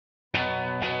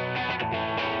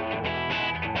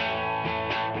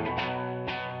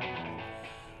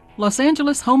Los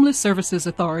Angeles Homeless Services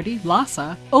Authority,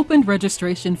 LAHSA, opened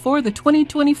registration for the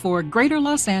 2024 Greater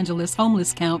Los Angeles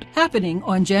Homeless Count happening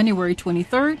on January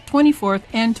 23rd, 24th,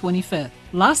 and 25th.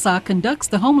 LAHSA conducts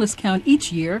the homeless count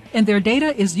each year, and their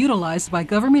data is utilized by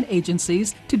government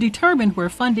agencies to determine where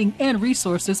funding and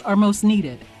resources are most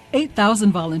needed.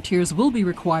 8,000 volunteers will be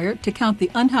required to count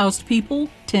the unhoused people,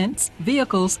 tents,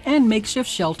 vehicles, and makeshift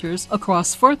shelters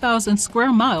across 4,000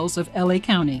 square miles of LA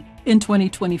County. In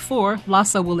 2024,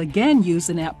 LAHSA will again use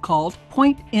an app called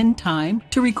Point in Time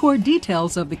to record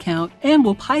details of the count and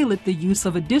will pilot the use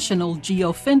of additional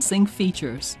geofencing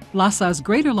features. LAHSA's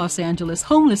Greater Los Angeles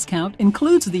Homeless Count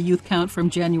includes the youth count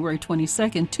from January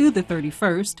 22nd to the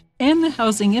 31st and the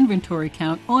housing inventory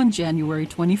count on January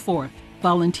 24th.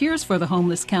 Volunteers for the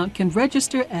homeless count can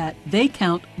register at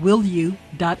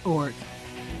theycountwillyou.org.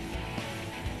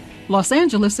 Los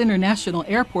Angeles International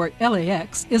Airport,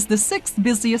 LAX, is the 6th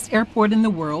busiest airport in the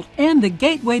world and the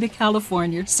gateway to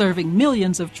California, serving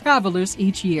millions of travelers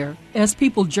each year. As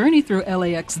people journey through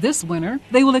LAX this winter,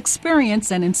 they will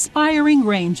experience an inspiring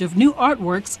range of new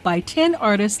artworks by 10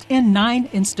 artists in 9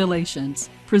 installations.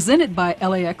 Presented by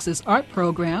LAX's art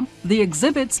program, the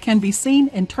exhibits can be seen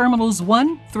in Terminals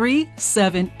 1, 3,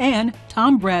 7, and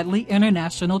Tom Bradley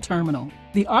International Terminal.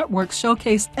 The artworks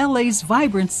showcase LA's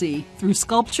vibrancy through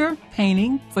sculpture,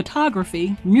 painting,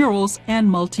 photography, murals, and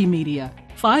multimedia.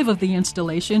 5 of the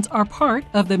installations are part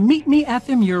of the Meet Me at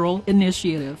the Mural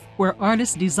initiative, where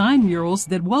artists design murals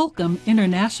that welcome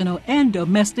international and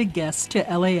domestic guests to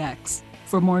LAX.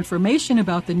 For more information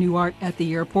about the new art at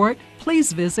the airport,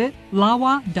 please visit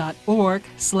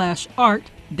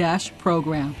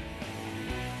lawa.org/art-program.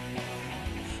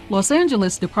 Los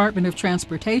Angeles Department of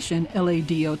Transportation,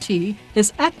 LADOT,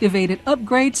 has activated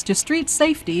upgrades to street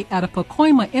safety at a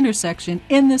Pacoima intersection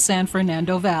in the San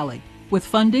Fernando Valley. With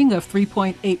funding of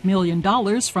 $3.8 million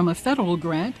from a federal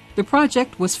grant, the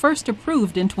project was first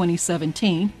approved in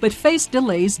 2017, but faced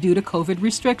delays due to COVID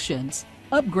restrictions.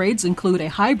 Upgrades include a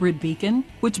hybrid beacon,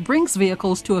 which brings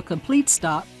vehicles to a complete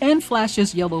stop and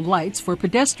flashes yellow lights for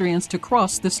pedestrians to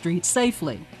cross the street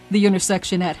safely. The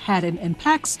intersection at Haddon and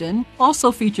Paxton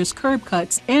also features curb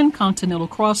cuts and continental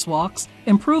crosswalks,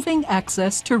 improving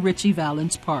access to Ritchie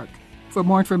Valens Park. For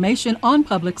more information on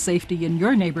public safety in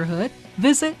your neighborhood,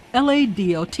 visit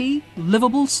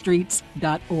ladotlivable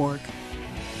streets.org.